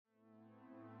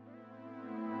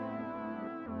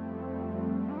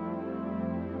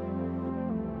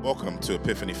Welcome to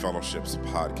Epiphany Fellowship's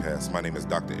podcast. My name is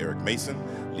Dr. Eric Mason,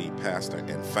 lead pastor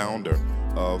and founder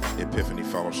of Epiphany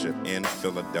Fellowship in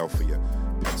Philadelphia,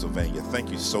 Pennsylvania. Thank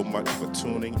you so much for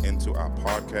tuning into our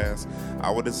podcast.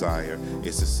 Our desire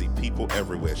is to see people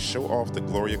everywhere show off the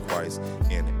glory of Christ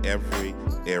in every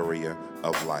area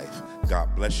of life.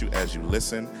 God bless you as you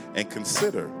listen, and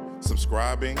consider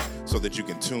subscribing so that you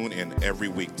can tune in every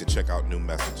week to check out new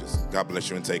messages. God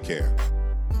bless you and take care.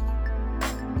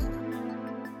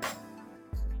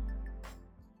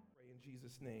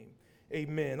 Name.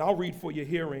 Amen. I'll read for your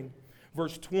hearing.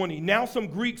 Verse 20. Now some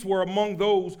Greeks were among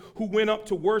those who went up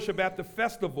to worship at the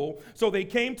festival. So they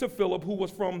came to Philip, who was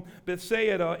from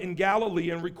Bethsaida in Galilee,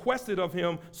 and requested of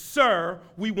him, "Sir,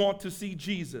 we want to see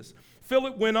Jesus."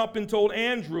 Philip went up and told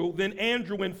Andrew. Then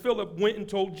Andrew and Philip went and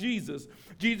told Jesus.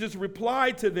 Jesus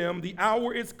replied to them, "The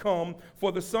hour is come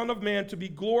for the Son of Man to be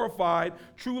glorified.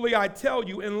 Truly I tell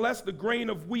you, unless the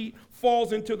grain of wheat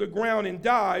falls into the ground and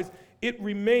dies, it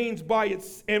remains by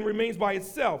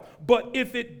itself. But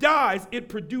if it dies, it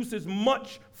produces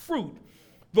much fruit.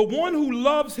 The one who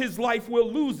loves his life will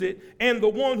lose it, and the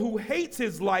one who hates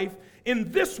his life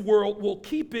in this world will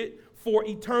keep it for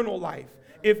eternal life.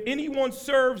 If anyone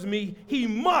serves me, he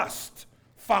must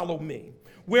follow me.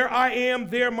 Where I am,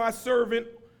 there my servant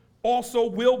also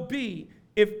will be.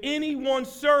 If anyone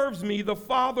serves me, the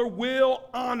Father will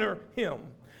honor him.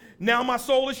 Now my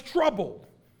soul is troubled.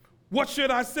 What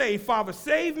should I say? Father,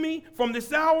 save me from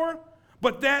this hour?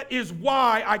 But that is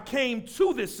why I came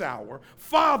to this hour.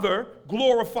 Father,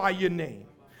 glorify your name.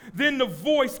 Then the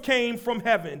voice came from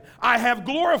heaven. I have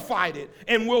glorified it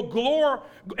and will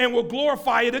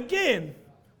glorify it again.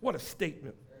 What a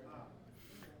statement.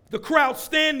 The crowd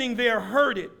standing there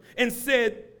heard it and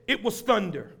said it was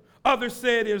thunder. Others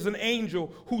said it was an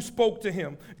angel who spoke to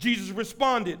him. Jesus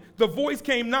responded, the voice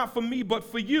came not from me, but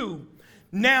for you.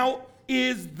 Now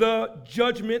is the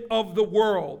judgment of the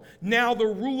world. Now the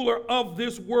ruler of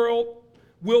this world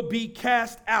will be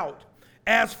cast out.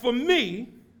 As for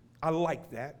me, I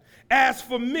like that. As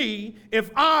for me,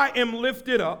 if I am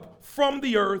lifted up from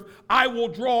the earth, I will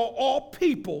draw all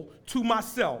people to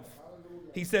myself.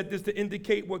 He said this to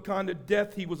indicate what kind of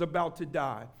death he was about to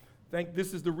die.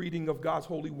 This is the reading of God's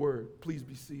holy word. Please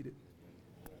be seated.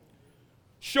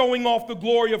 Showing off the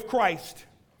glory of Christ.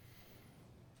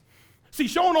 See,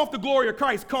 showing off the glory of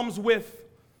Christ comes with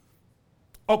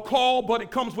a call, but it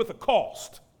comes with a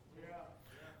cost.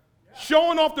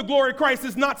 Showing off the glory of Christ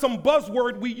is not some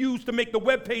buzzword we use to make the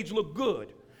webpage look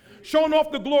good. Showing off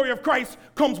the glory of Christ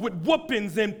comes with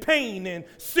whoopings and pain and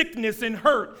sickness and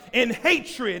hurt and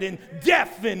hatred and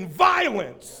death and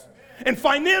violence and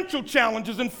financial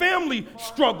challenges and family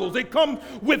struggles. It comes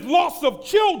with loss of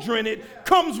children. It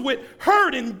comes with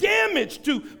hurt and damage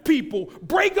to people.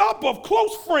 Breakup of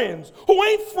close friends who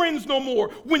ain't friends no more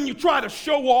when you try to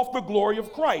show off the glory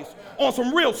of Christ on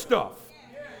some real stuff.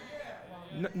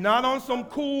 Not on some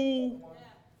cool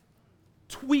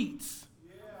tweets.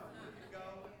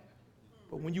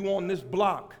 But when you on this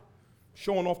block,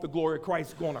 showing off the glory of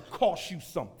Christ is going to cost you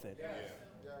something.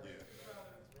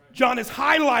 John is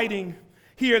highlighting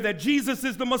here that Jesus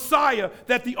is the Messiah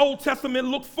that the Old Testament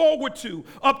looked forward to.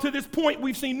 Up to this point,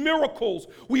 we've seen miracles.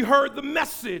 We heard the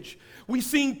message. We've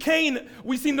seen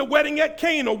the wedding at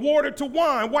Cana, water to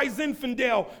wine, white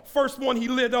Zinfandel, first one he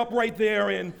lit up right there.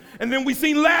 And then we've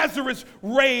seen Lazarus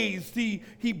raised.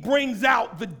 He brings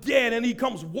out the dead and he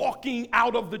comes walking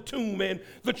out of the tomb. And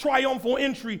the triumphal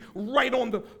entry right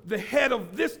on the head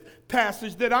of this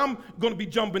passage that I'm going to be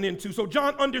jumping into. So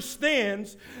John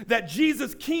understands that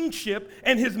Jesus' kingship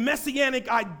and his messianic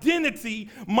identity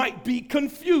might be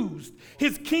confused.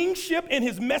 His kingship and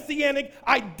his messianic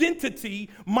identity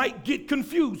might get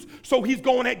confused. So he's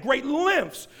going at great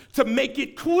lengths to make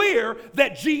it clear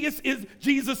that Jesus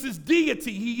is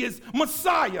deity. He is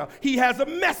Messiah. He has a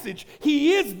message.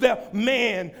 He is the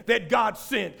man that God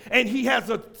sent. And he has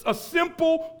a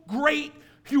simple, great,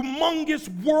 humongous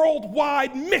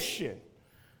worldwide mission,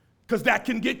 because that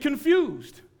can get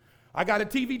confused. I got a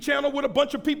TV channel with a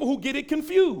bunch of people who get it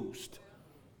confused.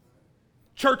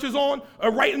 Churches on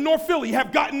right in North Philly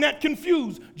have gotten that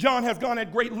confused. John has gone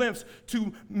at great lengths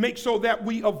to make sure that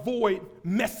we avoid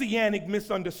messianic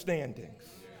misunderstandings.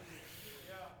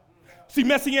 See,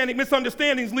 messianic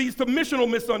misunderstandings leads to missional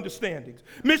misunderstandings.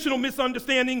 Missional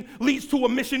misunderstanding leads to a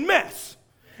mission mess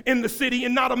in the city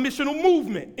and not a missional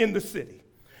movement in the city.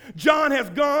 John has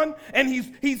gone and he's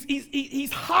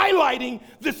highlighting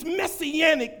this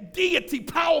messianic deity,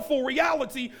 powerful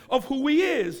reality of who he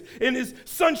is in his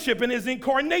sonship and his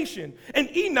incarnation.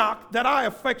 And Enoch, that I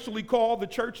affectionately call the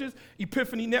churches,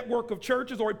 Epiphany Network of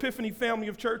Churches or Epiphany Family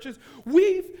of Churches,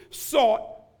 we've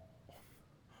sought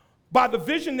by the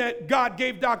vision that God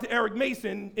gave Dr. Eric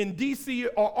Mason in D.C.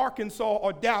 or Arkansas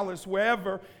or Dallas,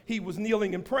 wherever he was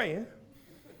kneeling and praying,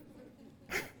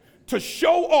 to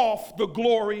show off the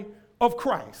glory of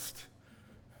Christ.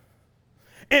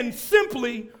 And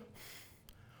simply,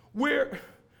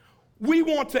 we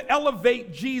want to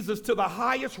elevate Jesus to the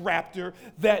highest raptor,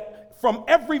 that from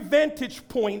every vantage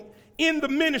point in the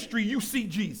ministry, you see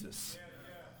Jesus.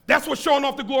 That's what showing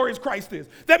off the glory of Christ is.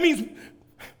 That means,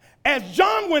 as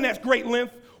John went at great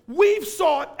length, we've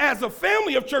sought as a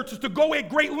family of churches to go at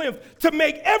great length to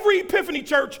make every Epiphany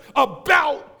church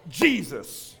about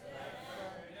Jesus.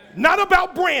 Not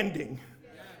about branding,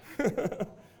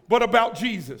 but about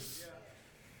Jesus.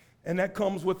 And that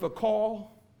comes with a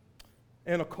call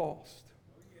and a cost.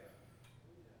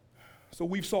 So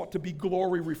we've sought to be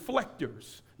glory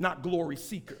reflectors, not glory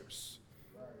seekers,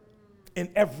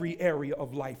 in every area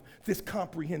of life. This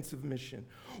comprehensive mission.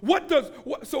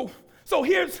 So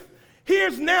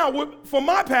here's now, for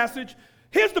my passage,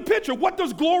 here's the picture. What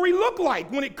does glory look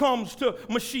like when it comes to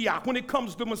Mashiach, when it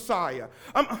comes to Messiah?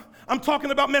 I'm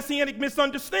talking about messianic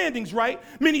misunderstandings, right?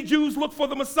 Many Jews look for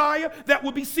the Messiah that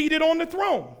would be seated on the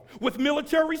throne with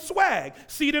military swag,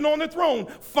 seated on the throne,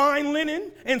 fine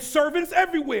linen and servants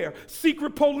everywhere,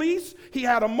 secret police. He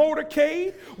had a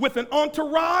motorcade with an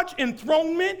entourage,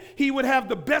 enthronement. He would have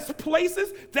the best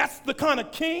places. That's the kind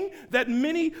of king that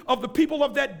many of the people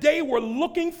of that day were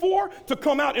looking for, to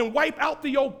come out and wipe out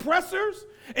the oppressors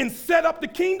and set up the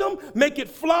kingdom, make it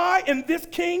fly. And this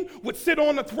king would sit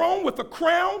on the throne with a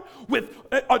crown, with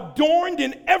adorned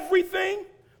in everything,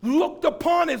 looked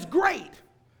upon as great.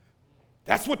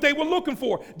 That's what they were looking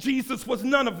for. Jesus was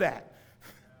none of that.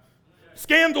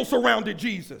 Scandal surrounded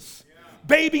Jesus.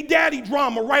 Baby daddy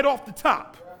drama right off the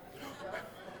top.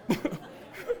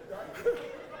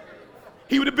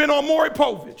 He would have been on Maury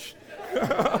Povich.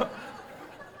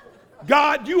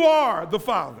 God, you are the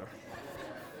Father.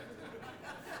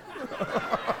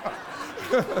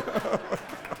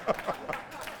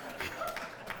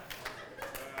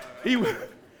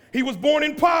 He was born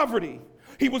in poverty.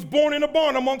 He was born in a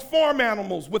barn amongst farm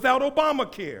animals without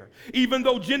Obamacare, even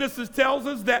though Genesis tells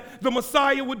us that the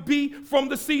Messiah would be from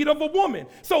the seed of a woman.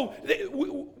 So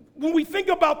when we think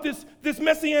about this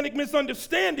messianic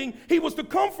misunderstanding, he was to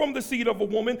come from the seed of a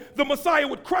woman. The Messiah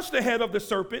would crush the head of the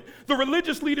serpent. The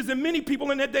religious leaders and many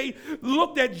people in that day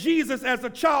looked at Jesus as a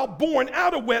child born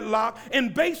out of wedlock,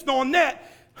 and based on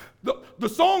that, the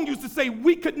song used to say,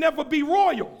 we could never be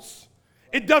royals.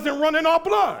 It doesn't run in our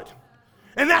blood.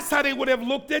 And that's how they would have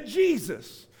looked at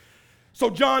Jesus. So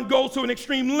John goes to an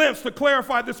extreme length to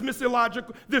clarify this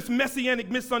messianic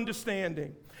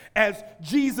misunderstanding, as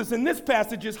Jesus in this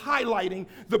passage is highlighting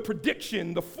the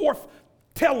prediction, the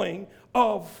foretelling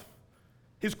of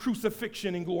his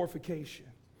crucifixion and glorification.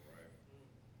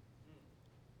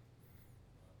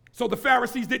 So the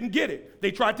Pharisees didn't get it.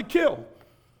 They tried to kill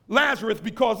Lazarus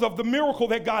because of the miracle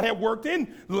that God had worked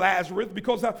in Lazarus,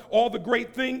 because of all the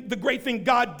great thing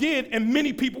God did, and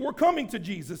many people were coming to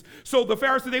Jesus. So the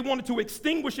Pharisees, they wanted to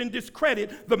extinguish and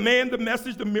discredit the man, the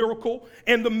message, the miracle,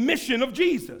 and the mission of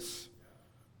Jesus.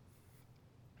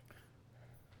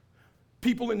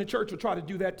 People in the church will try to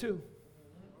do that too.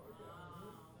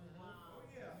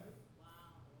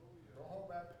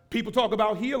 People talk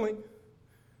about healing.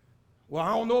 Well,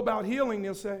 I don't know about healing,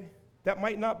 they'll say. That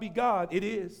might not be God. It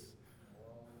is.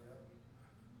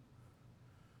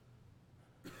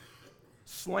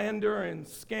 Slander and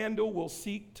scandal will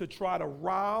seek to try to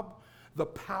rob the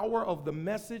power of the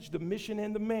message, the mission,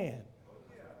 and the man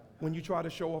when you try to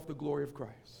show off the glory of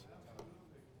Christ.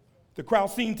 The crowd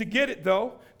seemed to get it,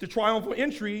 though. To triumphal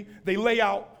entry, they lay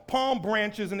out palm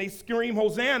branches and they scream,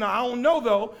 Hosanna. I don't know,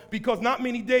 though, because not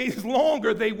many days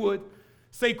longer they would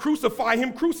say, crucify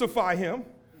him, crucify him.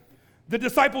 The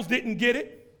disciples didn't get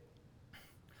it.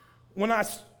 When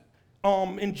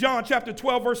in John chapter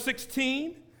 12, verse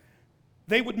 16,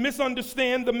 they would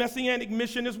misunderstand the messianic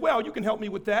mission as well. You can help me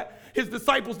with that. His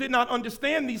disciples did not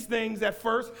understand these things at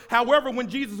first. However, when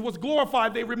Jesus was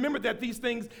glorified, they remembered that these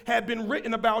things had been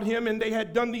written about him and they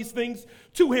had done these things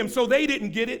to him. So they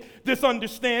didn't get it, this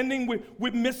understanding.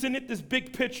 We're missing it, this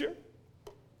big picture.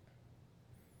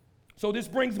 So this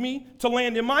brings me to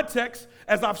land in my text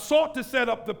as I've sought to set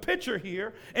up the picture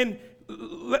here. And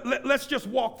let's just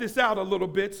walk this out a little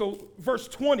bit. So verse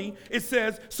 20, it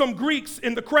says, some Greeks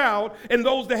in the crowd and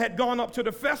those that had gone up to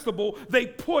the festival, they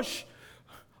push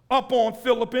up on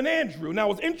Philip and Andrew.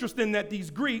 Now it's interesting that these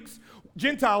Greeks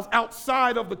Gentiles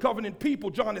outside of the covenant people.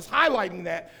 John is highlighting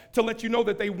that to let you know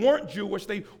that they weren't Jewish.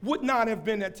 They would not have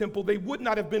been at temple. They would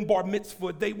not have been bar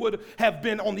mitzvah. They would have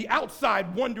been on the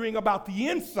outside wondering about the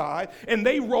inside. And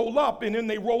they roll up, and then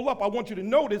they roll up. I want you to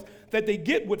notice that they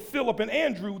get with Philip and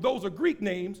Andrew. Those are Greek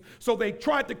names. So they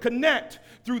tried to connect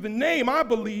through the name, I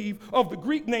believe, of the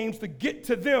Greek names to get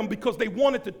to them because they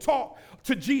wanted to talk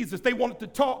to Jesus. They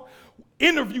wanted to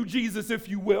interview Jesus, if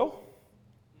you will.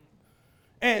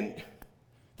 And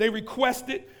they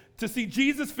requested to see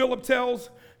Jesus. Philip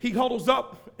he huddles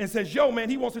up and says, yo, man,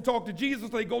 he wants to talk to Jesus.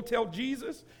 So they go tell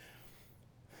Jesus.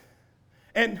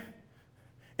 And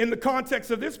in the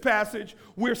context of this passage,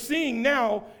 we're seeing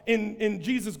now in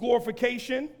Jesus'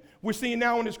 glorification, we're seeing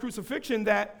now in his crucifixion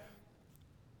that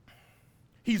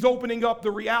he's opening up the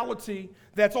reality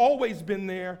that's always been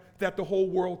there, that the whole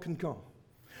world can come.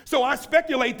 So I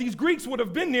speculate these Greeks would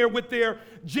have been there with their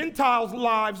Gentiles'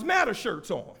 Lives Matter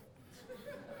shirts on.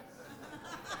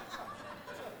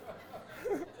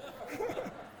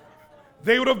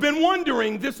 They would have been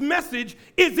wondering, this message,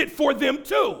 is it for them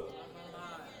too?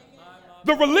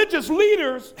 The religious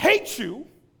leaders hate you.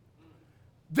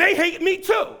 They hate me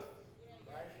too.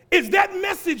 Is that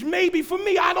message maybe for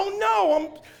me? I don't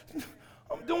know.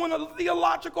 I'm doing a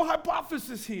theological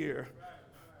hypothesis here.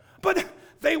 But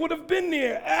they would have been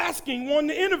there asking, wanting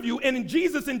to interview. And in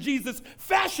Jesus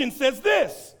fashion says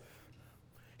this.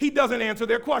 He doesn't answer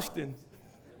their question.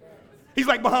 He's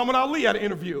like Muhammad Ali at an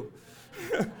interview.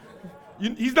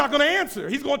 He's not going to answer.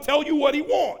 He's going to tell you what he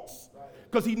wants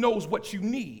because he knows what you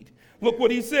need. Look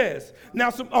what he says. Now,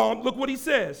 look what he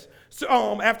says.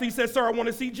 So, after he says, sir, I want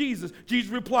to see Jesus.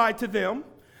 Jesus replied to them,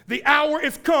 the hour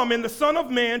is come in the Son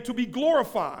of Man to be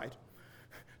glorified.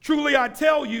 Truly, I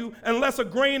tell you, unless a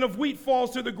grain of wheat falls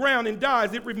to the ground and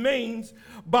dies, it remains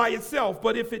by itself.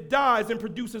 But if it dies and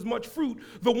produces much fruit,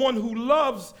 the one who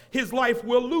loves his life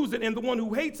will lose it, and the one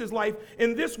who hates his life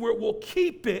in this world will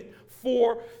keep it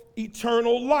for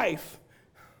eternal life.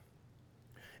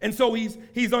 And so he's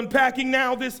unpacking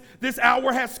now this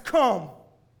hour has come.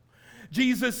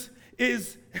 Jesus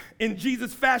is, in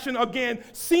Jesus' fashion, again,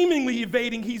 seemingly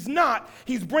evading. He's not.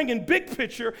 He's bringing big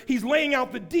picture. He's laying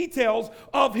out the details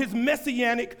of his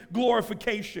messianic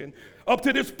glorification. Up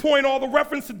to this point, all the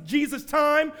reference to Jesus'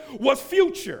 time was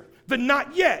future, the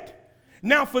not yet.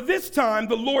 Now, for this time,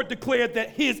 the Lord declared that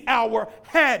his hour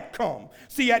had come.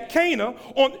 See, at Cana,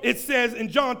 it says in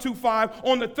John 2:5,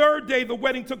 on the third day the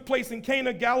wedding took place in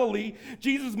Cana, Galilee.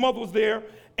 Jesus' mother was there,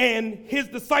 and his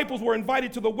disciples were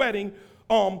invited to the wedding.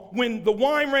 When the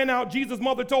wine ran out, Jesus'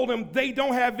 mother told him, they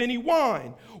don't have any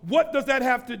wine. What does that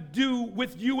have to do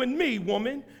with you and me,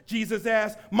 woman? Jesus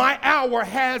asked, my hour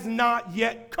has not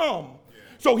yet come.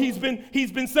 So he's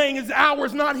been saying his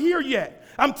hour's not here yet.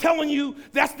 I'm telling you,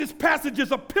 this passage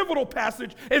is a pivotal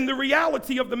passage in the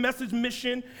reality of the message,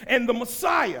 mission, and the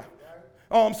Messiah.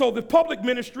 So the public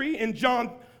ministry in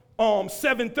John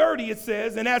 7:30, it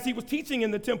says, and as he was teaching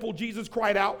in the temple, Jesus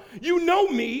cried out, you know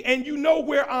me and you know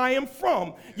where I am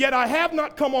from. Yet I have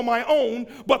not come on my own,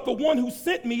 but the one who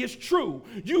sent me is true.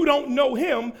 You don't know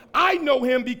him. I know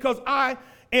him because I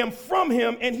am from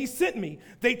him and he sent me.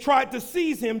 They tried to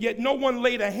seize him, yet no one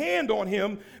laid a hand on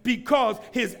him because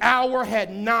his hour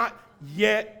had not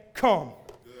yet come.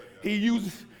 He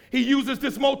uses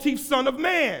this motif, Son of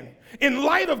Man. In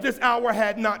light of this hour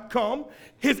had not come,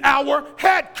 his hour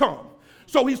had come.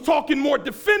 So he's talking more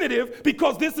definitive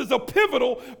because this is a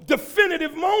pivotal,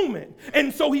 definitive moment.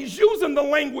 And so he's using the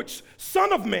language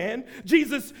Son of Man.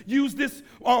 Jesus used this,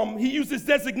 he used this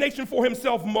designation for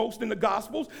himself most in the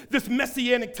Gospels, this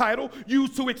messianic title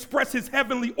used to express his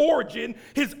heavenly origin,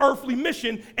 his earthly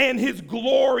mission, and his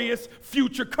glorious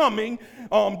future coming.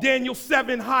 Daniel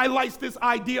 7 highlights this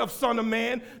idea of Son of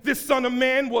Man. This Son of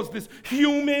Man was this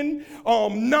human,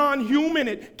 non-human.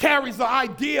 It carries the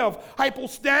idea of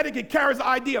hypostatic. It carries the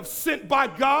idea of sent by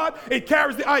God. It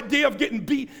carries the idea of getting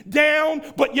beat down,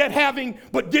 but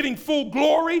getting full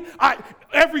glory.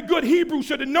 Every good Hebrew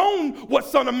should have known what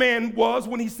Son of Man was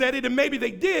when he said it, and maybe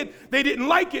they did. They didn't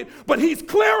like it, but he's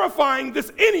clarifying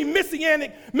any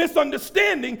messianic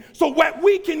misunderstanding so that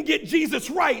we can get Jesus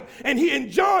right.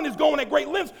 And John is going at great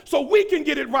lengths so we can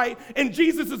get it right, and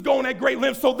Jesus is going at great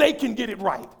lengths so they can get it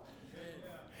right.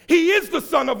 He is the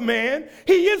Son of Man.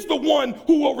 He is the one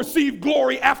who will receive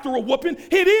glory after a whooping.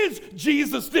 It is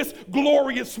Jesus, this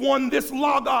glorious one, this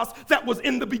Logos that was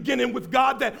in the beginning with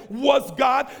God, that was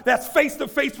God, that's face to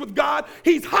face with God.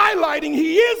 He's highlighting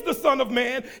he is the Son of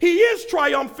Man. He is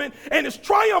triumphant, and his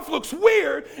triumph looks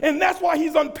weird, and that's why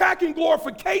he's unpacking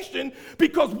glorification,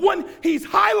 because what he's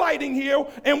highlighting here,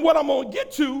 and what I'm going to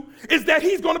get to, is that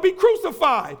he's going to be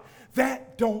crucified.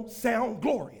 That don't sound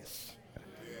glorious.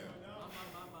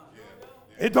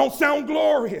 It don't sound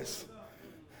glorious.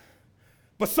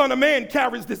 But Son of Man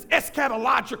carries this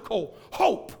eschatological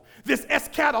hope, this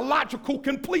eschatological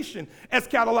completion.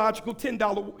 Eschatological,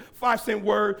 $10, 5-cent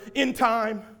word, end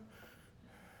time.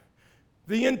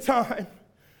 The end time.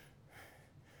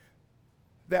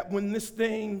 That when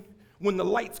the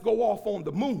lights go off on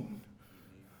the moon,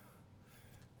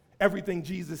 everything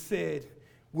Jesus said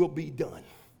will be done.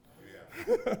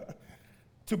 Yeah.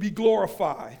 To be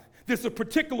glorified. There's a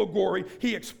particular glory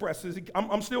he expresses.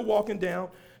 I'm still walking down.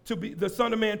 To be the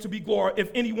Son of Man to be glorified. If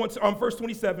anyone, verse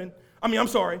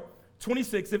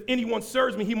 26, if anyone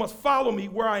serves me, he must follow me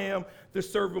where I am. The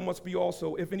servant must be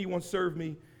also. If anyone serve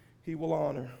me, he will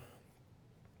honor.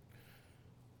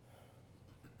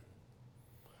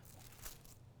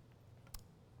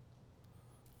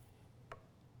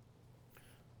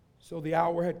 So the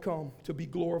hour had come to be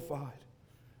glorified.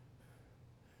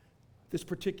 This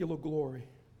particular glory.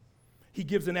 He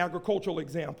gives an agricultural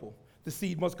example. The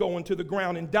seed must go into the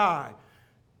ground and die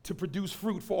to produce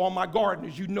fruit. For all my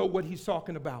gardeners, you know what he's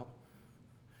talking about.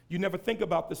 You never think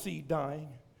about the seed dying,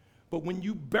 but when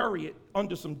you bury it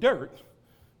under some dirt,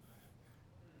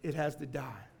 it has to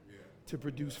die to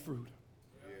produce fruit.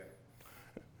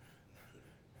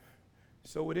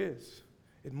 So it is.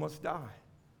 It must die.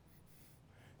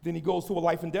 Then he goes to a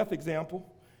life and death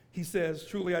example. He says,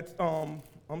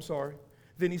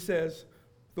 Then he says,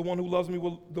 the one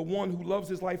who loves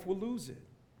his life will lose it.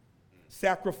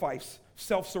 Sacrifice,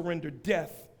 self-surrender,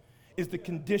 death is the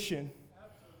condition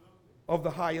of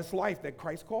the highest life that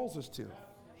Christ calls us to.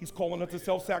 He's calling us to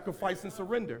self-sacrifice and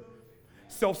surrender.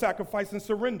 Self-sacrifice and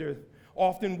surrender.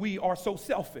 Often we are so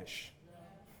selfish.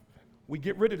 We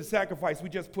get rid of the sacrifice. We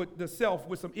just put the self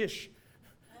with some ish.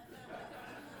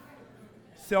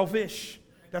 Selfish.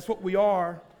 That's what we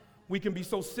are. We can be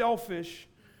so selfish,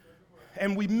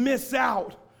 and we miss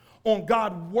out on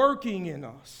God working in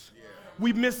us.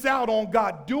 We miss out on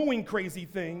God doing crazy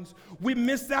things. We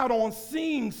miss out on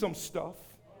seeing some stuff.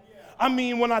 I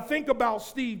mean, when I think about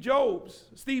Steve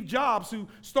Jobs, who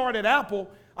started Apple,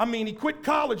 he quit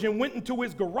college and went into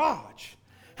his garage.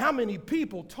 How many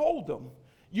people told him,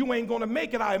 you ain't gonna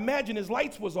make it? I imagine his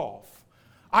lights was off.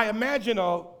 I imagine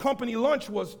a company lunch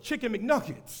was chicken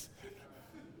McNuggets.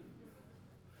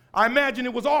 I imagine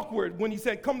it was awkward when he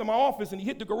said, come to my office, and he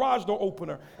hit the garage door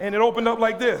opener, and it opened up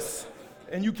like this,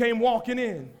 and you came walking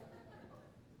in.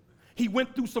 He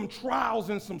went through some trials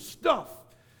and some stuff,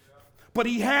 but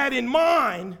he had in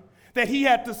mind that he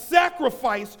had to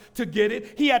sacrifice to get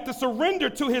it. He had to surrender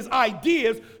to his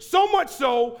ideas, so much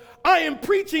so, I am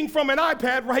preaching from an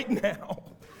iPad right now.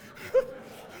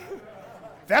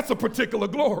 That's a particular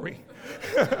glory.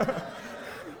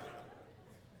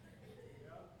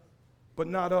 But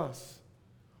not us.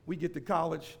 We get to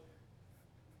college,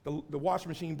 the washing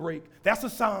machine break. That's a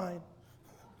sign.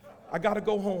 I got to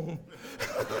go home.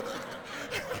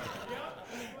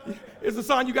 It's a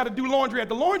sign you got to do laundry at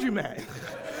the laundromat.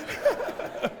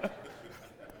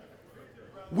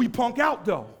 We punk out,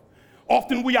 though.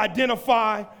 Often we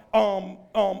identify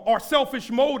our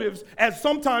selfish motives as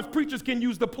sometimes preachers can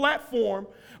use the platform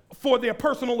for their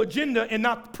personal agenda and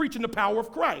not preaching the power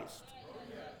of Christ.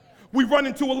 We run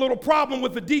into a little problem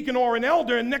with a deacon or an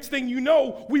elder, and next thing you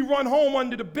know, we run home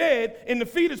under the bed in the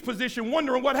fetus position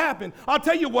wondering what happened. I'll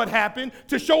tell you what happened.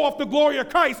 To show off the glory of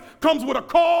Christ comes with a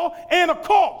call and a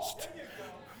cost.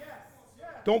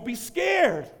 Don't be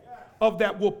scared of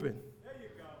that whooping.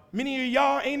 Many of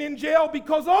y'all ain't in jail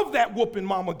because of that whooping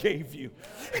mama gave you.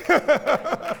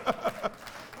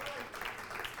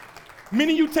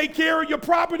 Many of you take care of your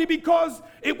property because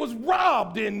it was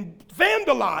robbed and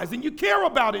vandalized and you care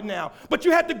about it now, but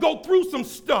you had to go through some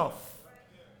stuff.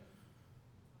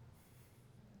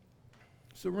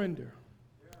 Surrender.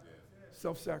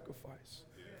 Self-sacrifice.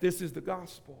 This is the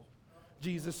gospel.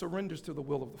 Jesus surrenders to the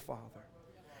will of the Father.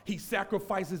 He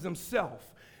sacrifices himself.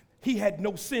 He had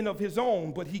no sin of his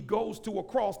own, but he goes to a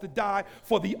cross to die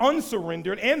for the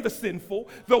unsurrendered and the sinful,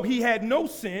 though he had no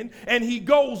sin, and he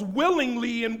goes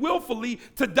willingly and willfully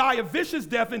to die a vicious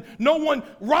death, and no one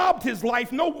robbed his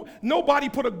life. Nobody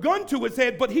put a gun to his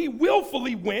head, but he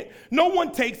willfully went. No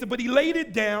one takes it, but he laid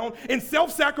it down in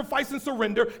self-sacrifice and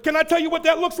surrender. Can I tell you what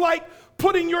that looks like?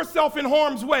 Putting yourself in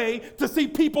harm's way to see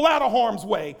people out of harm's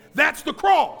way. That's the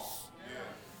cross.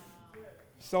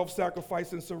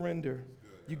 Self-sacrifice and surrender.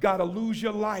 You got to lose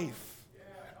your life.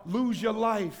 Lose your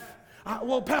life.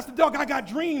 Well, Pastor Doug, I got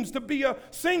dreams to be a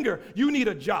singer. You need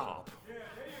a job.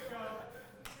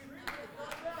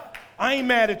 I ain't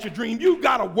mad at your dream. You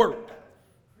got to work.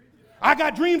 I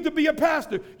got dreams to be a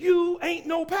pastor. You ain't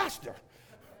no pastor.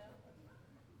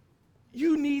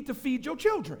 You need to feed your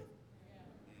children.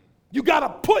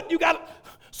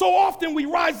 So often we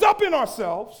rise up in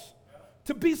ourselves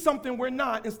to be something we're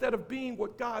not instead of being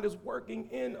what God is working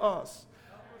in us.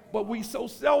 But we so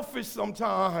selfish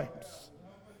sometimes.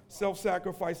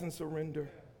 Self-sacrifice and surrender.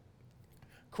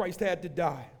 Christ had to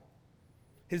die.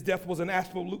 His death was an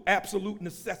absolute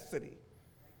necessity.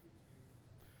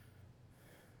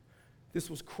 This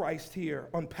was Christ here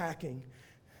unpacking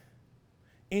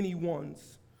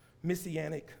anyone's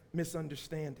messianic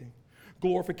misunderstanding.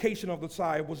 Glorification of the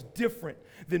Messiah was different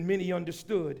than many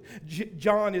understood.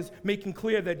 John is making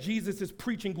clear that Jesus'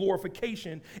 preaching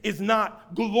glorification is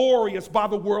not glorious by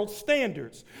the world's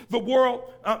standards. The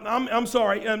world,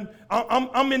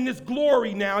 I'm in this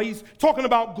glory now. He's talking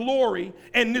about glory,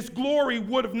 and this glory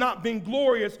would have not been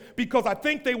glorious because I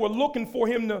think they were looking for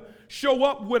him to show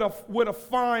up with a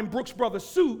fine Brooks Brothers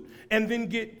suit and then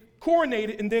get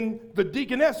coronated, and then the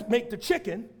deaconess make the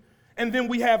chicken, and then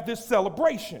we have this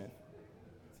celebration.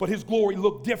 But his glory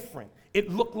looked different. It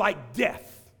looked like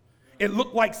death. It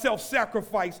looked like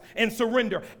self-sacrifice and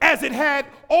surrender, as it had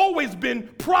always been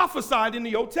prophesied in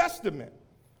the Old Testament.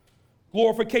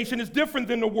 Glorification is different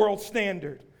than the world's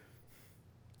standard.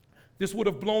 This would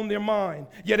have blown their mind.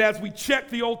 Yet as we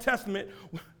check the Old Testament,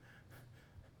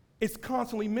 it's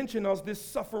constantly mentioned as this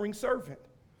suffering servant.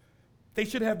 They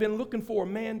should have been looking for a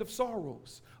man of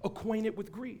sorrows, acquainted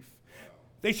with grief.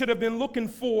 They should have been looking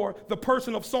for the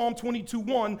person of Psalm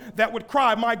 22:1 that would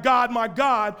cry, my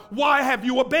God, why have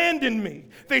you abandoned me?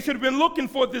 They should have been looking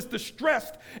for this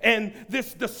distressed and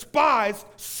this despised,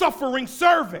 suffering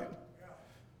servant.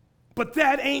 But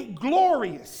that ain't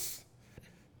glorious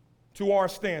to our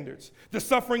standards. The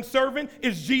suffering servant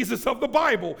is Jesus of the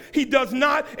Bible. He does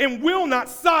not and will not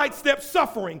sidestep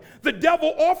suffering. The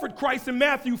devil offered Christ in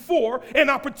Matthew 4 an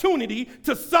opportunity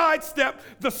to sidestep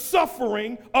the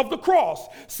suffering of the cross.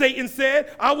 Satan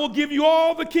said, I will give you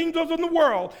all the kingdoms of the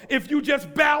world if you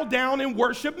just bow down and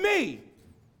worship me.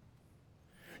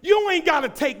 You ain't got to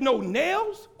take no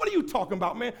nails. What are you talking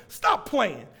about, man? Stop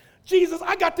playing. Jesus,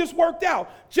 I got this worked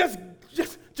out. Just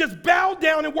bow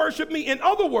down and worship me. In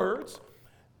other words,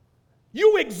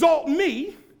 you exalt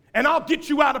me and I'll get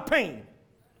you out of pain.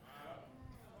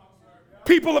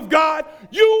 People of God,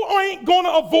 you ain't going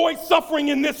to avoid suffering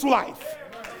in this life.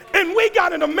 And we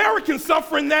got an American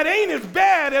suffering that ain't as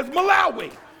bad as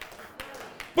Malawi.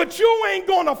 But you ain't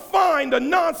going to find a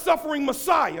non-suffering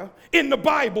Messiah in the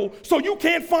Bible, so you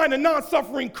can't find a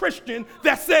non-suffering Christian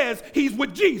that says he's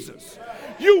with Jesus.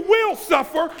 You will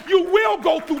suffer. You will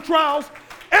go through trials.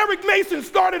 Eric Mason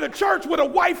started a church with a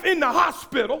wife in the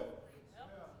hospital.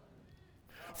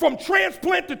 From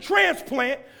transplant to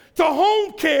transplant, to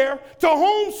home care, to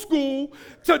homeschool,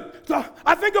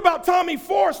 I think about Tommy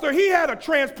Forrester, he had a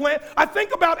transplant. I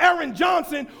think about Aaron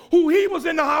Johnson, who he was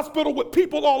in the hospital with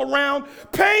people all around,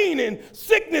 pain and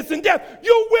sickness and death.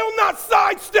 You will not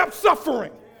sidestep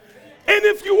suffering. And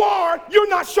if you are, you're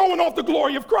not showing off the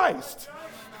glory of Christ.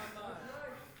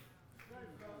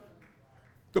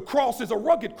 The cross is a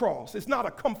rugged cross. It's not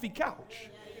a comfy couch.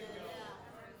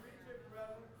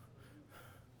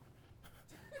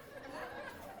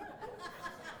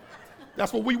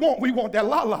 That's what we want. We want that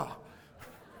la-la.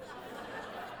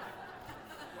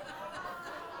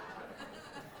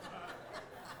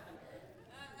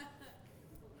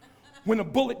 When a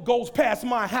bullet goes past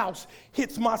my house,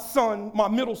 hits my son, my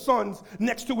middle son's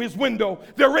next to his window,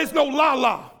 there is no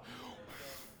la-la.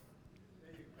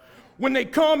 When they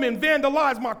come and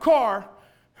vandalize my car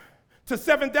to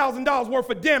 $7,000 worth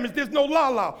of damage, there's no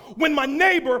la-la. When my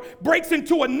neighbor breaks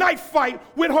into a knife fight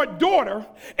with her daughter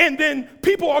and then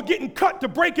people are getting cut to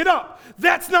break it up,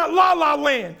 that's not la-la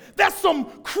land. That's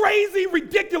some crazy,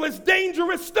 ridiculous,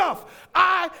 dangerous stuff.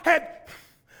 I had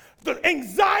the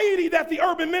anxiety that the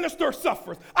urban minister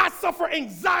suffers. I suffer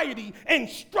anxiety and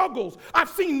struggles.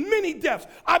 I've seen many deaths.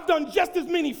 I've done just as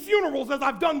many funerals as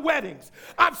I've done weddings.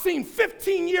 I've seen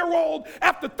 15-year-old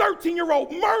after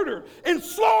 13-year-old murdered and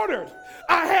slaughtered.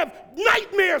 I have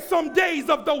nightmares some days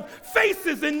of those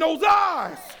faces and those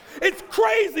eyes. It's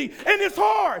crazy and it's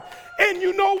hard. And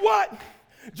you know what?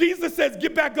 Jesus says,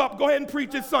 get back up. Go ahead and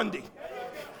preach it Sunday.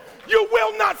 You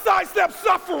will not sidestep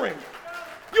suffering.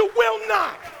 You will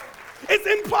not. It's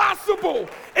impossible,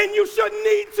 and you shouldn't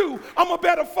need to. I'm a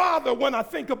better father when I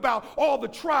think about all the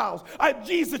trials.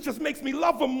 Jesus just makes me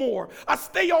love him more. I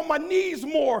stay on my knees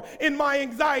more in my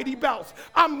anxiety bouts.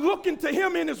 I'm looking to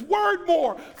him in his word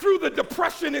more through the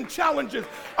depression and challenges.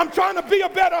 I'm trying to be a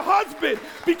better husband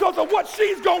because of what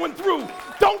she's going through.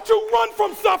 Don't you run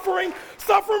from suffering.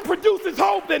 Suffering produces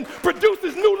hope and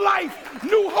produces new life,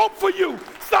 new hope for you.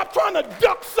 stop trying to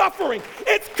duck suffering.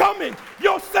 It's coming.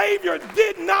 Your Savior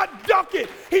did not duck it.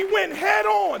 He went head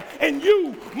on, and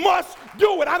you must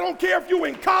do it. I don't care if you're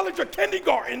in college or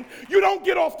kindergarten. You don't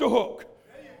get off the hook.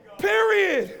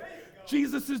 Period.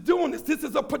 Jesus is doing this. This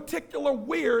is a particular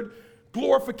weird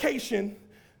glorification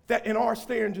that in our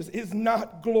standards is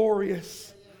not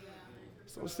glorious.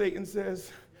 So Satan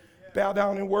says, bow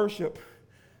down and worship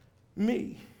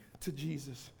me to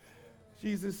Jesus.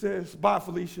 Jesus says, bye,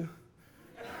 Felicia.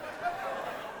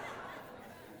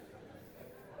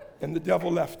 And the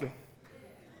devil left her.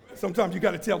 Sometimes you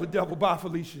got to tell the devil, bye,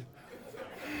 Felicia.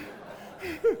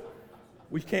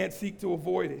 We can't seek to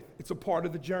avoid it. It's a part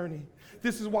of the journey.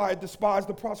 This is why I despise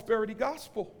the prosperity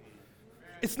gospel.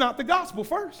 It's not the gospel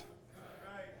first.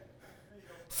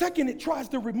 Second, it tries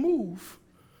to remove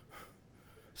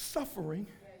suffering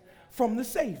from the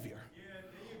Savior.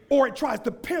 Or it tries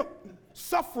to pimp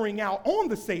suffering out on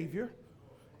the Savior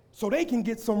so they can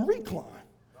get some recline.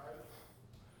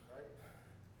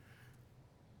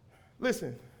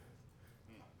 Listen,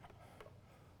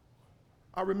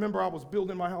 I remember I was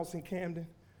building my house in Camden.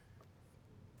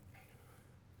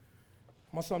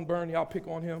 My son Bernie, I'll pick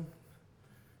on him.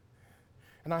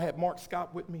 And I had Mark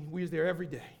Scott with me. We was there every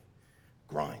day,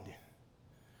 grinding.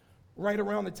 Right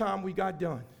around the time we got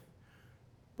done,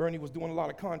 Bernie was doing a lot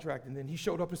of contracting. Then he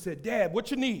showed up and said, Dad, what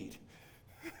you need?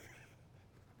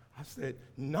 I said,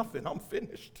 nothing, I'm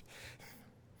finished.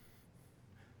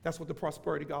 That's what the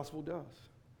prosperity gospel does.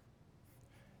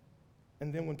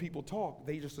 And then when people talk,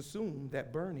 they just assume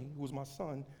that Bernie, who was my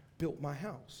son, built my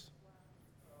house.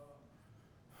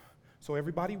 So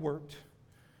everybody worked,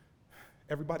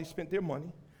 everybody spent their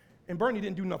money, and Bernie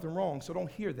didn't do nothing wrong, so don't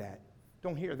hear that.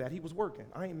 Don't hear that. He was working.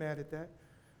 I ain't mad at that.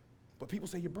 But people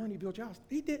say, yeah, Bernie built your house.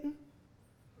 He didn't.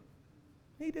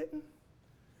 He didn't.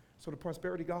 So the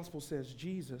prosperity gospel says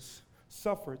Jesus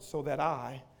suffered so that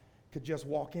I could just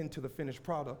walk into the finished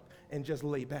product and just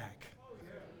lay back.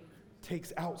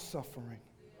 Takes out suffering.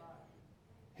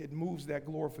 It moves that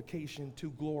glorification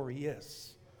to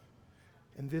glorious.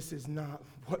 And this is not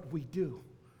what we do.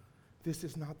 This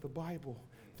is not the Bible.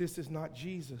 This is not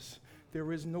Jesus.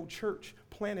 There is no church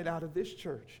planted out of this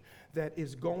church that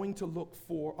is going to look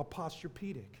for a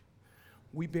posturepedic.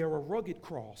 We bear a rugged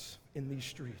cross in these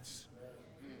streets.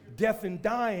 Death and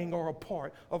dying are a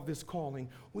part of this calling.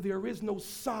 Well, there is no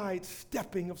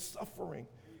sidestepping of suffering.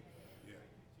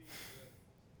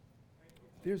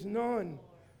 There's none.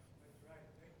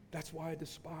 That's why I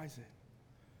despise it.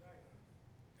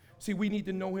 See, we need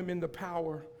to know him in the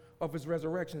power of his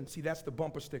resurrection. See, that's the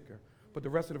bumper sticker. But the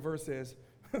rest of the verse says,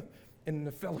 in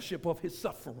the fellowship of his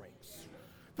sufferings,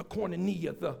 the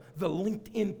koinonia, the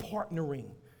linked-in partnering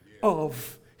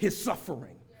of his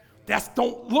suffering. That's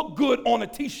don't look good on a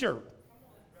t-shirt.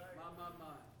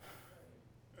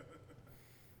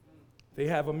 They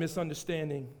have a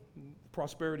misunderstanding,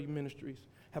 prosperity ministries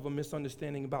have a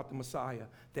misunderstanding about the Messiah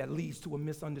that leads to a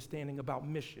misunderstanding about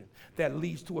mission, that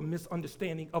leads to a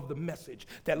misunderstanding of the message,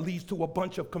 that leads to a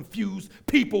bunch of confused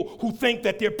people who think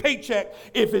that their paycheck,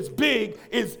 if it's big,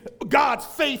 is God's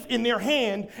faith in their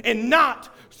hand and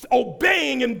not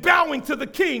obeying and bowing to the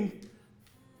King.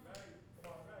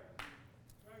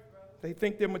 They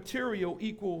think their material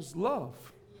equals love.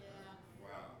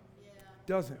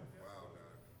 Doesn't.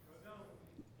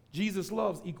 Jesus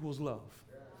loves equals love.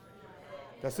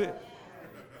 That's it.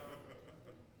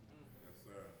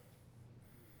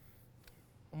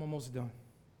 I'm almost done.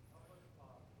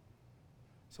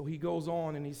 So he goes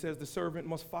on and he says the servant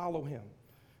must follow him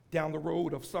down the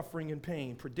road of suffering and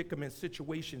pain, predicaments,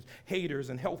 situations, haters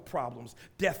and health problems,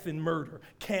 death and murder,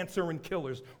 cancer and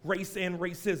killers, race and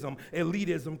racism,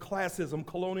 elitism, classism,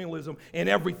 colonialism, and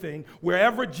everything.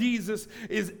 Wherever Jesus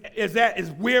is at is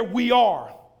where we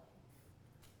are.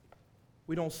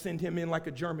 We don't send him in like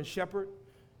a German shepherd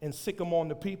and sick him on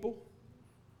the people,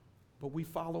 but we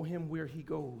follow him where he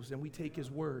goes and we take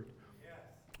his word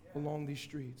along these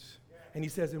streets. And he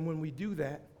says, and when we do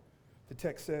that, the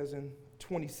text says in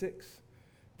 26,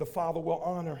 the Father will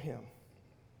honor him.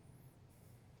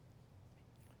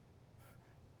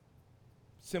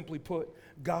 Simply put,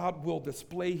 God will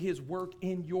display his work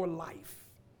in your life,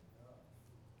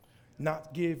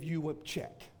 not give you a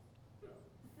check.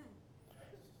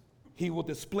 He will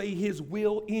display his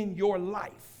will in your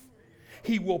life.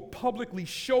 He will publicly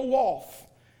show off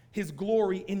his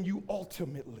glory in you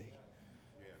ultimately.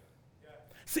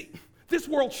 See, this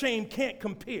world shame can't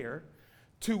compare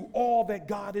to all that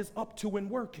God is up to and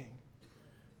working.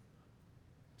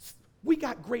 We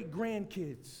got great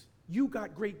grandkids. You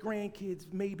got great grandkids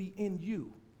maybe in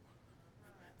you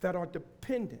that are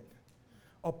dependent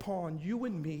upon you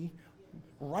and me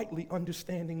rightly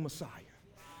understanding Messiah.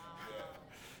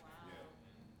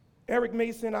 Eric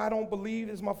Mason, I don't believe,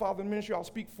 is my father in ministry. I'll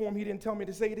speak for him. He didn't tell me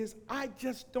to say this. I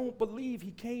just don't believe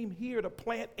he came here to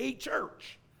plant a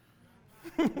church.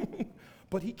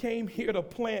 But he came here to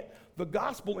plant the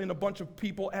gospel in a bunch of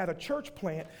people at a church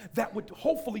plant that would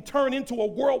hopefully turn into a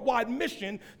worldwide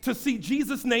mission to see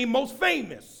Jesus' name most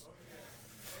famous.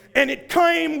 And it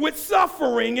came with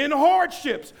suffering and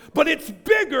hardships, but it's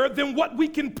bigger than what we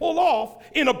can pull off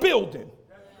in a building.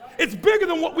 It's bigger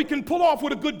than what we can pull off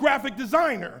with a good graphic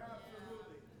designer.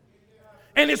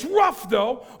 And it's rough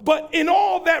though, but in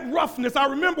all that roughness, I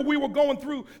remember we were going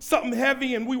through something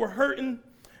heavy and we were hurting,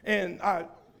 and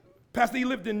Pastor E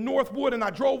lived in Northwood, and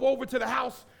I drove over to the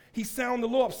house. He sounded a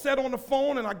little upset on the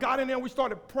phone, and I got in there and we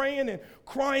started praying and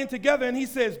crying together, and he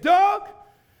says, Doug,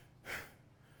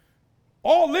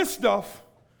 all this stuff,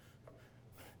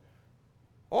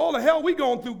 all the hell we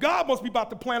going through, God must be about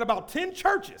to plant about 10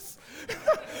 churches.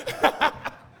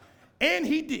 And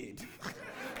he did.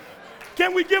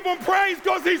 Can we give him praise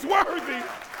because he's worthy?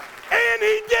 And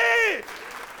he did.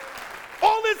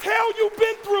 All this hell you've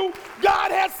been through,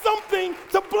 God has something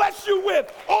to bless you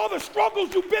with. All the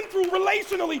struggles you've been through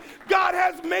relationally, God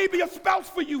has maybe a spouse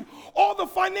for you. All the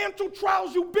financial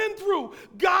trials you've been through,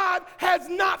 God has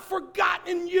not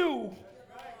forgotten you.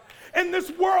 And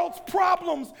this world's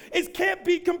problems can't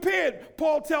be compared.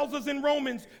 Paul tells us in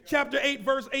Romans chapter 8,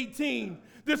 verse 18.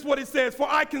 This is what it says, for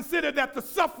I consider that the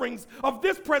sufferings of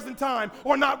this present time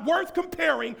are not worth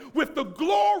comparing with the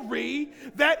glory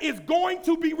that is going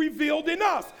to be revealed in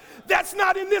us. That's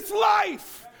not in this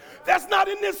life. That's not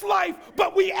in this life,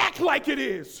 but we act like it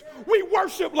is. We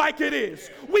worship like it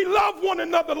is. We love one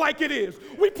another like it is.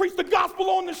 We preach the gospel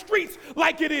on the streets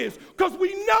like it is, because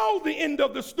we know the end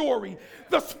of the story.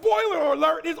 The spoiler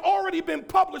alert has already been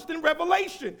published in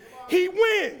Revelation. He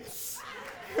wins.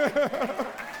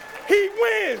 He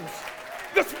wins.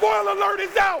 The spoiler alert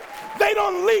is out. They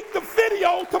done leaked the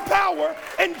video to power,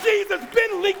 and Jesus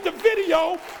been leaked the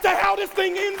video to how this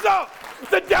thing ends up.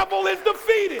 The devil is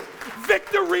defeated.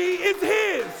 Victory is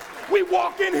his. We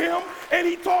walk in him, and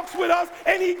he talks with us,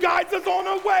 and he guides us on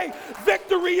our way.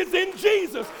 Victory is in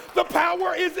Jesus. The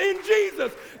power is in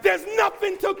Jesus. There's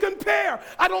nothing to compare.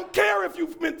 I don't care if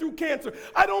you've been through cancer.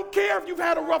 I don't care if you've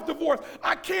had a rough divorce.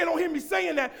 Don't hear me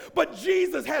saying that. But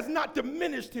Jesus has not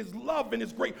diminished his love and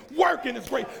his great work and his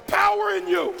great power in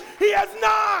you. He has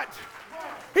not.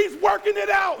 He's working it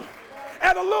out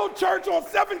at a little church on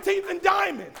 17th and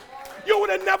Diamond. You would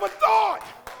have never thought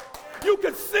you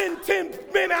could send 10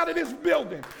 men out of this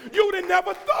building. You would have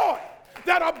never thought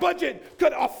that our budget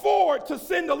could afford to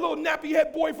send a little nappy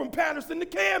head boy from Patterson to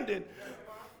Camden.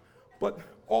 But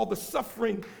all the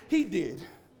suffering he did,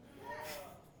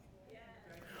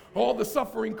 all the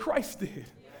suffering Christ did.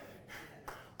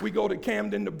 We go to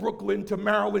Camden, to Brooklyn, to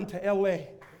Maryland, to LA,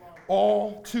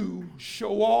 all to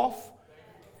show off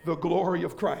the glory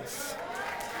of Christ.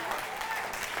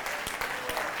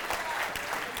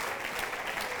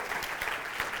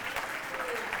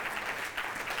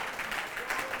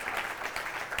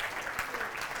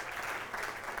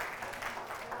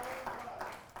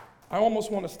 I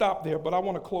almost want to stop there, but I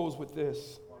want to close with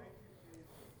this.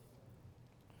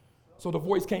 So the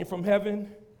voice came from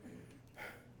heaven.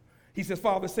 He says,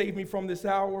 Father, save me from this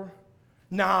hour.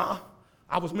 Nah,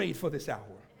 I was made for this hour.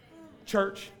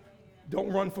 Church,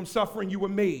 don't run from suffering. You were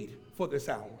made for this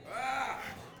hour.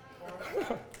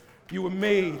 You were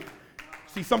made.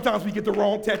 See, sometimes we get the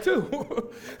wrong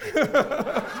tattoo.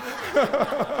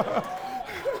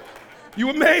 You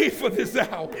were made for this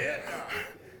hour.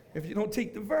 If you don't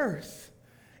take the verse.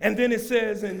 And then it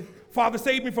says, and Father,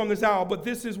 save me from this hour, but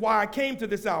this is why I came to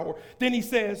this hour. Then he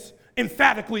says,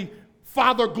 emphatically,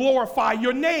 Father, glorify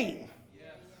your name.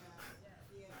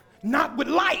 Not with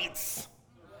lights,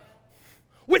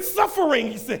 with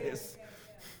suffering, he says.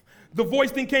 The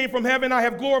voice then came from heaven, I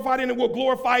have glorified it and will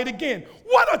glorify it again.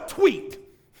 What a tweet.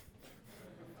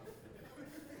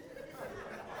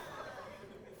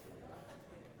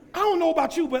 I don't know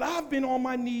about you, but I've been on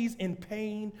my knees in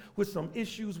pain with some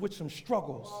issues, with some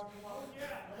struggles.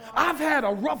 I've had a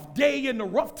rough day and a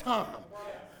rough time.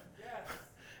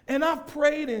 And I've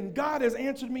prayed, and God has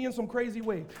answered me in some crazy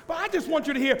ways. But I just want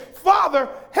you to hear, Father,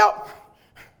 help.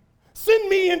 Send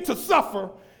me in to suffer.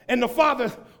 And the Father,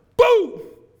 boom,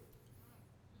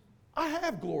 I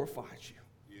have glorified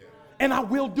you. And I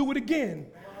will do it again.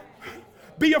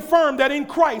 Be affirmed that in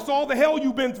Christ, all the hell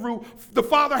you've been through, the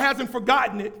Father hasn't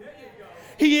forgotten it.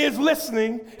 He is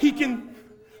listening. He can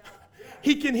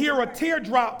hear a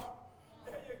teardrop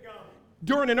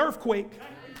during an earthquake.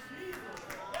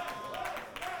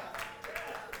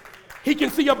 He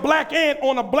can see a black ant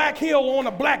on a black hill on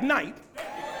a black night.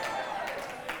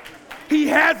 He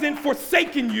hasn't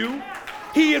forsaken you.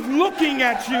 He is looking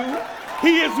at you.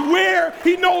 He is where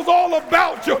he knows all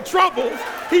about your troubles.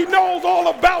 He knows all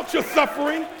about your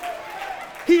suffering.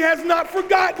 He has not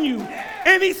forgotten you.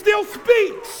 And he still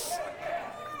speaks.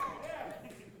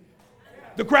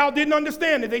 The crowd didn't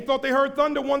understand it. They thought they heard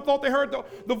thunder. One thought they heard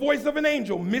the voice of an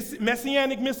angel.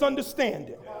 Messianic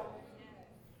misunderstanding.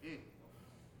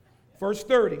 Verse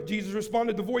 30, Jesus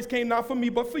responded, the voice came not from me,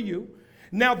 but for you.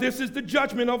 Now this is the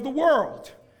judgment of the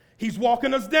world. He's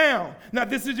walking us down. Now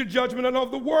this is the judgment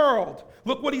of the world.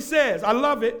 Look what he says. I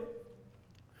love it.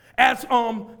 As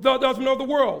the judgment of the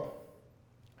world.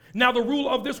 Now the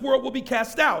ruler of this world will be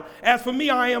cast out. As for me,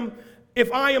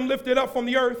 if I am lifted up from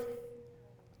the earth,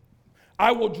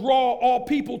 I will draw all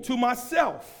people to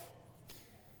myself.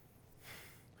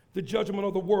 The judgment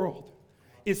of the world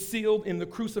is sealed in the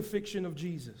crucifixion of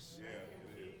Jesus.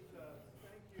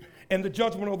 And the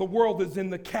judgment of the world is in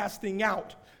the casting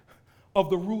out of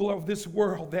the ruler of this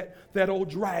world, that old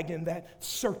dragon, that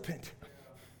serpent.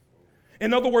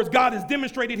 In other words, God has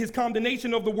demonstrated his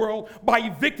condemnation of the world by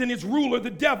evicting its ruler, the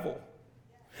devil.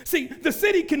 See, the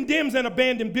city condemns an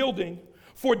abandoned building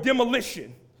for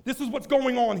demolition. This is what's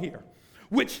going on here,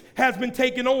 which has been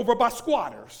taken over by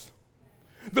squatters.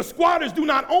 The squatters do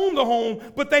not own the home,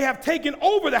 but they have taken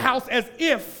over the house as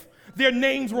if their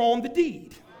names were on the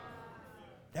deed.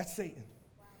 That's Satan.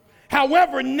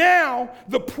 However, now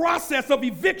the process of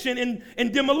eviction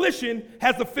and demolition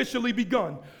has officially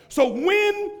begun. So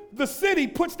when the city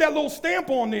puts that little stamp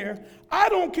on there, I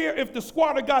don't care if the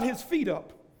squatter got his feet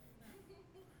up.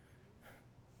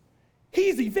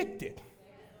 He's evicted.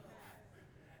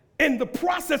 And the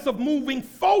process of moving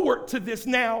forward to this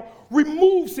now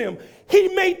removes him. He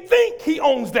may think he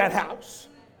owns that house.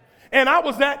 And I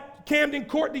was at Camden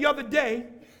Court the other day,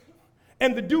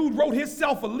 and the dude wrote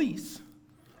himself a lease,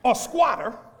 a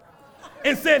squatter,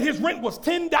 and said his rent was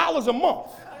 $10 a month.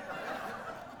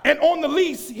 And on the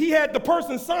lease, he had the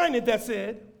person sign it that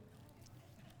said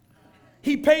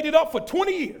he paid it up for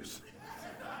 20 years.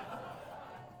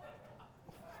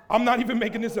 I'm not even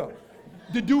making this up.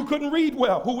 The dude couldn't read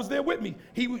well. Who was there with me?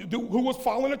 Who was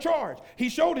following a charge. He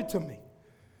showed it to me.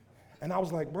 And I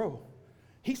was like, bro,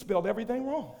 he spelled everything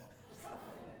wrong.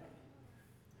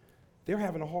 They're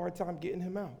having a hard time getting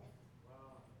him out.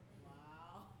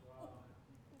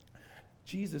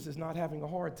 Jesus is not having a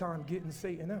hard time getting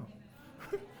Satan out.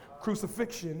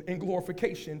 Crucifixion and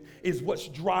glorification is what's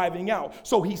driving out.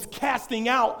 So he's casting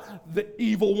out the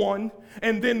evil one.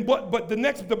 And then, but the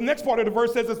next part of the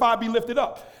verse says, if I be lifted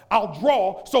up, I'll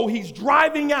draw. So he's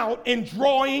driving out and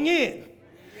drawing in.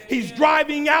 He's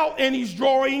driving out and he's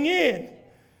drawing in.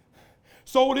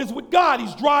 So it is with God.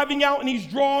 He's driving out and he's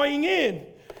drawing in.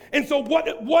 And so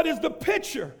what is the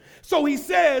picture? So he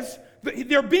says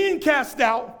they're being cast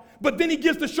out, but then he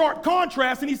gives the sharp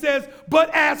contrast and he says, but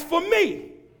as for me,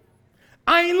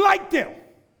 I ain't like them.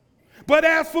 But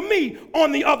as for me,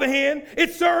 on the other hand,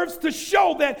 it serves to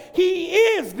show that he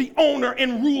is the owner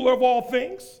and ruler of all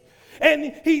things.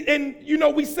 And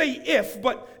we say if,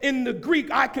 but in the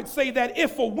Greek, I could say that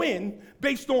if or when,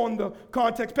 based on the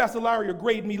context. Pastor Larry will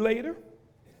grade me later.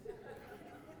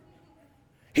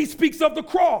 He speaks of the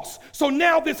cross. So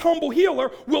now this humble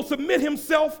healer will submit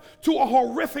himself to a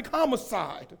horrific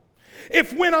homicide.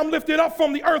 If when I'm lifted up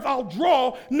from the earth, I'll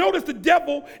draw. Notice the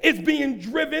devil is being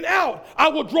driven out. I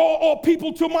will draw all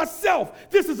people to myself.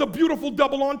 This is a beautiful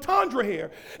double entendre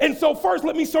here. And so first,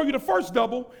 let me show you the first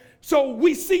double. So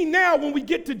we see now when we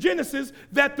get to Genesis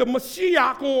that the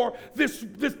Mashiach, or this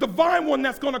divine one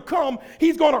that's going to come,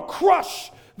 he's going to crush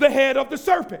the head of the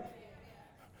serpent.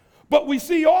 But we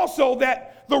see also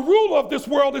that the ruler of this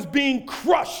world is being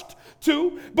crushed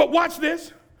too. But watch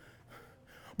this.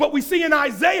 But we see in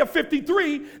Isaiah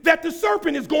 53 that the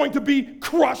serpent is going to be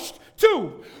crushed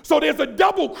too. So there's a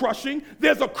double crushing.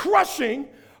 There's a crushing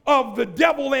of the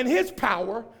devil and his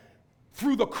power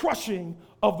through the crushing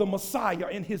of the Messiah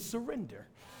and his surrender.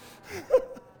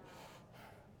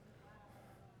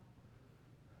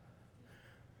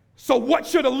 So what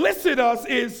should elicit us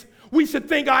is we should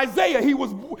think Isaiah, he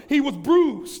was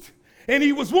bruised. And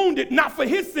he was wounded, not for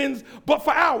his sins, but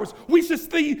for ours. We should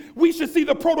see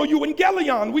the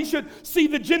proto-evangelion. We should see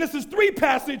the Genesis 3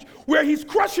 passage where he's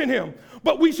crushing him.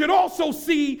 But we should also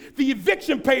see the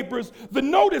eviction papers, the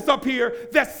notice up here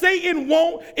that Satan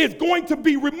is going to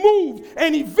be removed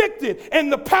and evicted.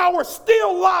 And the power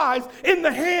still lies in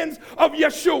the hands of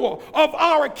Yeshua, of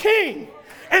our King.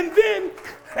 And then,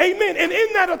 amen, and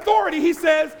in that authority he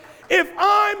says, if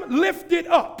I'm lifted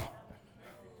up,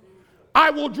 I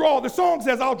will draw. The song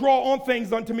says, I'll draw all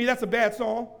things unto me. That's a bad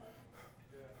song.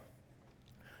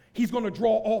 He's going to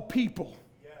draw all people.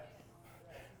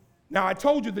 Now, I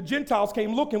told you the Gentiles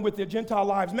came looking with their Gentile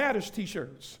Lives Matters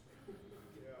t-shirts.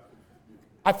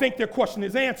 I think their question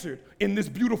is answered in this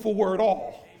beautiful word,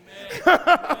 all.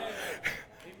 Amen.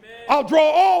 I'll draw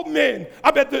all men.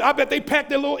 I bet they packed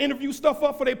their little interview stuff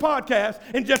up for their podcast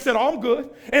and just said, oh, I'm good,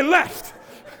 and left.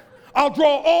 I'll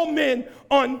draw all men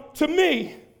unto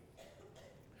me.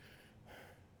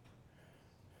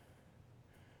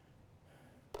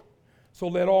 So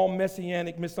let all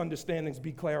messianic misunderstandings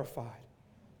be clarified.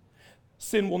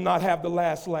 Sin will not have the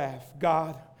last laugh.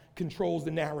 God controls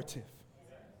the narrative.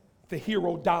 The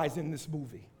hero dies in this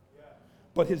movie,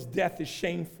 but his death is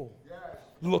shameful,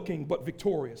 looking but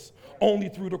victorious. Only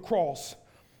through the cross.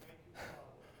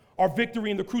 Our victory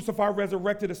in the crucified,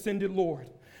 resurrected, ascended Lord.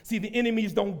 See, the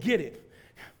enemies don't get it.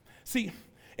 See,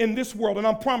 in this world, and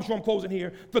I promise you I'm closing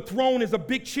here, the throne is a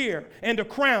big chair and a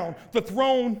crown. The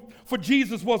throne for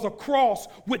Jesus was a cross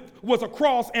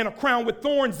and a crown with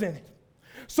thorns in it.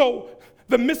 So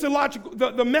the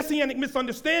messianic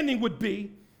misunderstanding would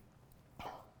be,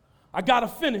 I gotta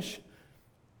finish,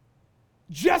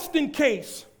 just in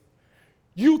case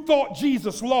you thought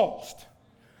Jesus lost.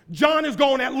 John is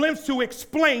going at lengths to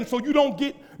explain, so you don't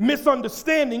get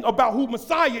misunderstanding about who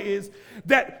Messiah is,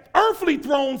 that earthly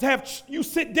thrones have you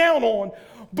sit down on,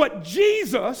 but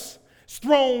Jesus'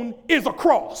 throne is a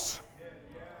cross.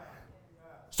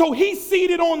 So he's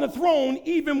seated on the throne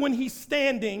even when he's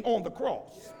standing on the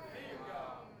cross.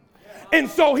 And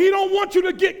so he don't want you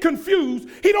to get confused.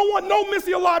 He don't want no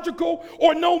missiological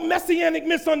or no messianic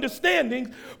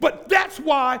misunderstandings. But that's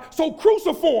why, so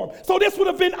cruciform. So this would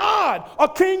have been odd. A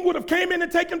king would have came in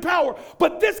and taken power.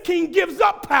 But this king gives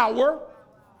up power.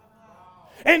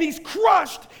 And he's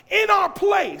crushed in our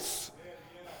place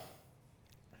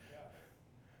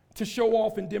to show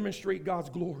off and demonstrate God's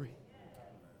glory.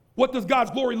 What does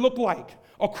God's glory look like?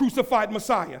 A crucified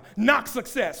Messiah, not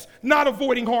success, not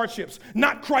avoiding hardships,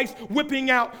 not Christ wiping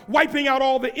out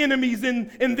all the enemies in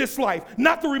this life,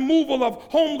 not the removal of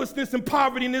homelessness and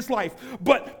poverty in this life,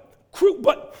 but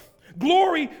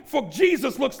glory for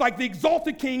Jesus looks like the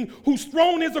exalted King whose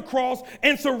throne is a cross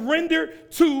and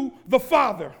surrendered to the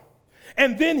Father.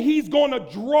 And then he's going to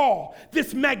draw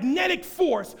this magnetic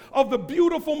force of the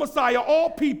beautiful Messiah, all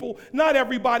people, not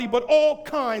everybody, but all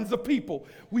kinds of people.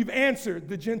 We've answered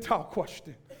the Gentile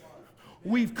question.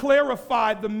 We've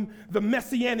clarified the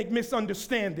messianic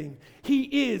misunderstanding.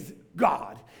 He is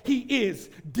God. He is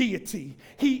deity.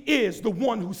 He is the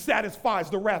one who satisfies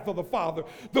the wrath of the Father.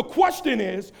 The question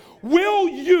is, will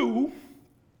you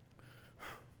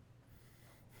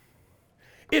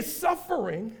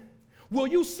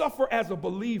suffer as a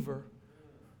believer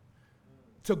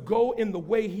to go in the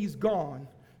way he's gone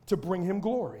to bring him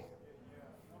glory?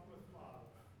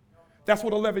 That's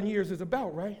what 11 years is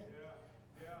about, right?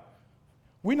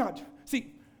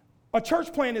 A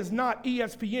church plan is not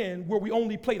ESPN where we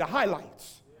only play the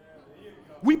highlights.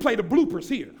 We play the bloopers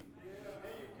here.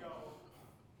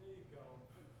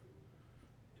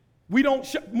 We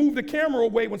don't move the camera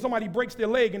away when somebody breaks their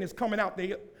leg and it's coming out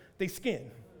their skin.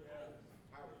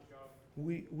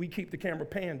 We keep the camera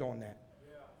panned on that.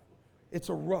 It's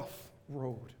a rough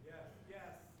road.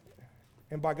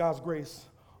 And by God's grace,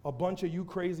 a bunch of you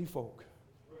crazy folk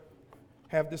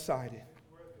have decided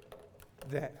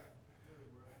that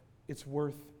it's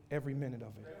worth every minute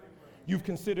of it. You've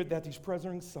considered that these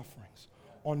present sufferings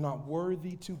are not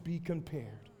worthy to be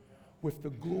compared with the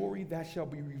glory that shall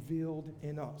be revealed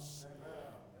in us.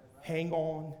 Hang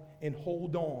on and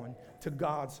hold on to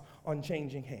God's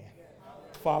unchanging hand.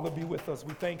 Father, be with us.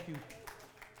 We thank you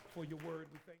for your word.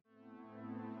 We thank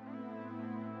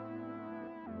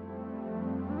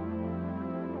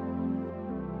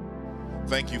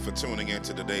Thank you for tuning in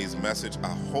to today's message.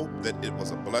 I hope that it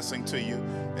was a blessing to you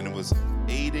and it was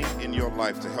aiding in your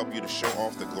life to help you to show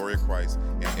off the glory of Christ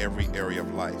in every area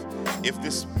of life. If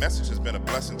this message has been a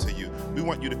blessing to you, we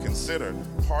want you to consider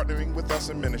partnering with us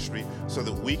in ministry so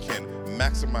that we can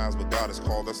maximize what God has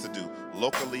called us to do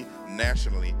locally,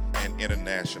 nationally, and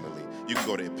internationally. You can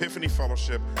go to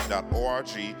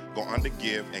epiphanyfellowship.org, go under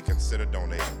give, and consider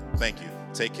donating. Thank you.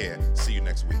 Take care. See you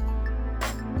next week.